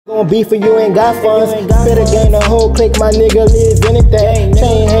Gon' beef for you ain't got funds. Better gain the whole clique, my nigga live anything.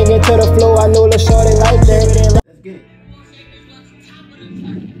 Chain hanging to the floor, I know the shorty like that. Let's get it.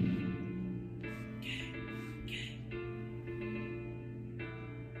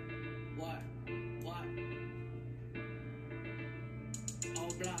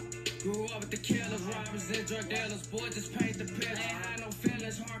 Grew up with the killers, robbers, and drug dealers. Boy, just paint the picture. Ain't had no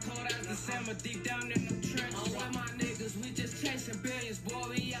feelings, hardcore as December, deep down in them trenches. I'm with my niggas, we just chasing billions. Boy,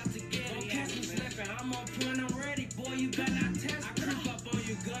 we out to get it. Don't catch me slipping, I'm on point, I'm ready. Boy, you better not test. I creep up on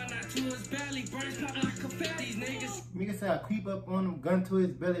you, gun out to his belly. Brains pop like confetti. These niggas. Nigga said I creep up on him, gun to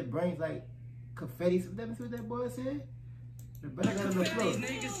his belly, brains like confetti. Let me see what that boy said. The better got on the floor. These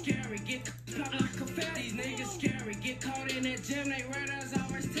niggas scary, get pop like confetti. These niggas scary, get caught in that gym, they red as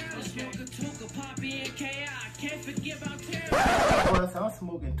always tell. Smoking Tuka, Poppy, and KI. Can't forget about terror. Boy, so I'm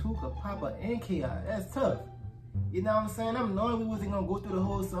smoking Tuka, Papa, and KI. That's tough. You know what I'm saying? I'm knowing we wasn't gonna go through the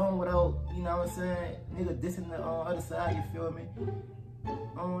whole song without, you know what I'm saying, nigga dissing the other side, you feel me?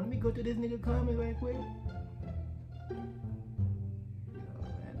 Let me go through this nigga comment right quick. Oh,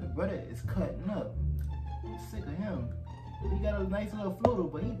 man, the brother is cutting up. I'm sick of him. He got a nice little flow,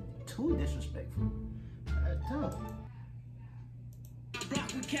 but he too disrespectful. That's tough.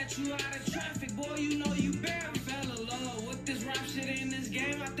 Block will catch you out of traffic, boy, you know you barely fell in love with this rap shit in this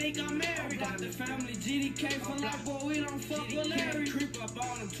game. I think I'm married. Got the family GDK for life, boy, we don't fuck with Larry. Creep up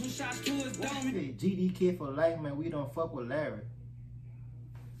on him, 2 shots to his dome. GDK for life, man, we don't fuck with Larry.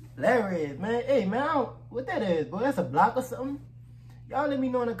 Larry is, man, hey, man, what that is, boy, that's a block or something? Y'all let me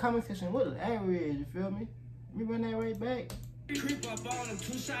know in the comment section what Larry is, you feel me? Let me run that right back. Creep up on him,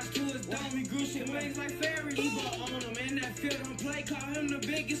 2 shots to his dome. He grew some wings like fairies. He bought on him in that field on play, call him the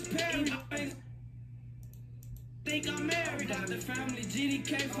biggest Perry. Think I'm married. Got the family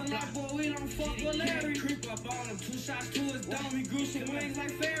GDK for life, boy, we don't fuck with Larry. Creep up on him, 2 shots to his dome. He grew some wings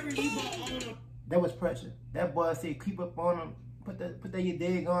like fairies. He bought on him. That was pressure. That boy said creep up on him. Put that your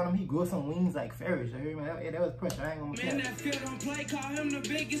dig on him. He grew some wings like fairies. You hear me? That was pressure. I ain't gonna man, that field on play, call him the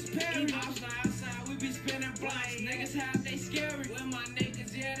biggest Perry. Outside, we be spinning blocks. Niggas have they scary. With my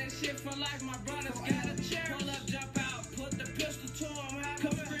niggas, yeah, that shit for life. My brothers got a chair. Pull up, jump out, put the pistol to him.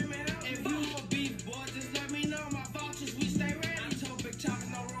 Come screaming out. If you want beef, boy, just let me know. My vouchers, we stay ready. I told Big Choppers,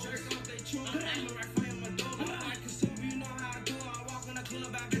 no roll. Jerk off they chew. I'm aiming right for him, my dog. I consume, you know how I do. I walk in the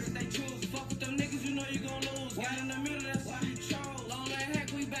club, I guess they choose. Fuck with them niggas, you know you gon' lose. Got in the middle, that's why you chose. Long as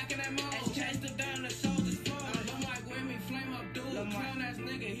heck, we back in that mode. Chase them down, the soldiers flow. Don't like with me, flame up, dude. Clown ass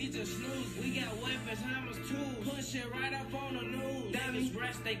nigga, he just snooze. We got weapons, hammers, tools. Put shit right up on the news. Niggas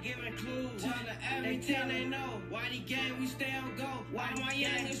rest, they giving clues. Tell the everything they know. Why the gang, we stay on go. Why my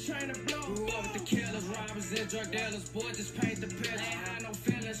youngins trying to blow? Grew up with the killers, robbers, and drug dealers. Boy, just paint the picture. Ain't had no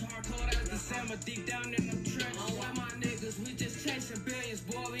feelings, hardcore as December, deep down in them trenches. I'm with my niggas, we just chasing billions.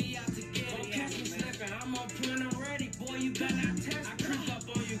 Boy, we out to get it. Don't catch me slipping, I'm on point, I'm ready. Boy, you better not test. I creep up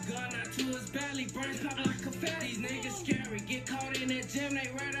on you, gun out to his belly. Brains pop like confetti. These niggas scary, get caught in that gym, they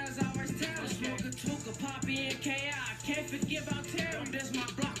red as always tell. Smoking Tuka, Poppy, and KI. Can't forget about terror. This my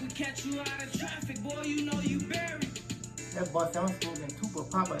block, we catch you out of traffic. Boy, you know you buried. That boy sounds smoking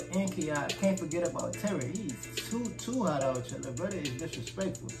Tuka, Papa, and KI. Can't forget about Terry. He's too hot out here. The brother is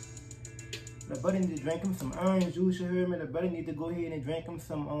disrespectful. The brother need to drink him some orange juice, you hear me? The brother need to go ahead and drink him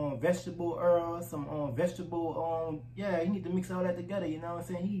some vegetable oil, some vegetable, yeah, he need to mix all that together, you know what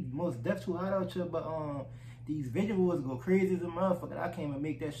I'm saying? He most definitely too hot out here, but these vegetables go crazy as a motherfucker. I can't even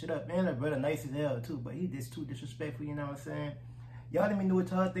make that shit up, man. The brother nice as hell too, but he just too disrespectful, you know what I'm saying? Y'all let me know what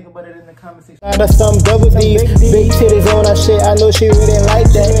y'all think about it in the comment section. That's some double D's, big titties on her shit. I know she really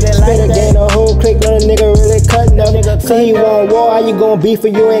like that. Better gain a whole clique, let a nigga really cut up. See he want war, how you gon' beef for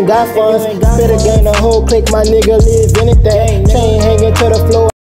you ain't got funds? Better gain a whole clique, my nigga live anything. Chain hanging to the floor.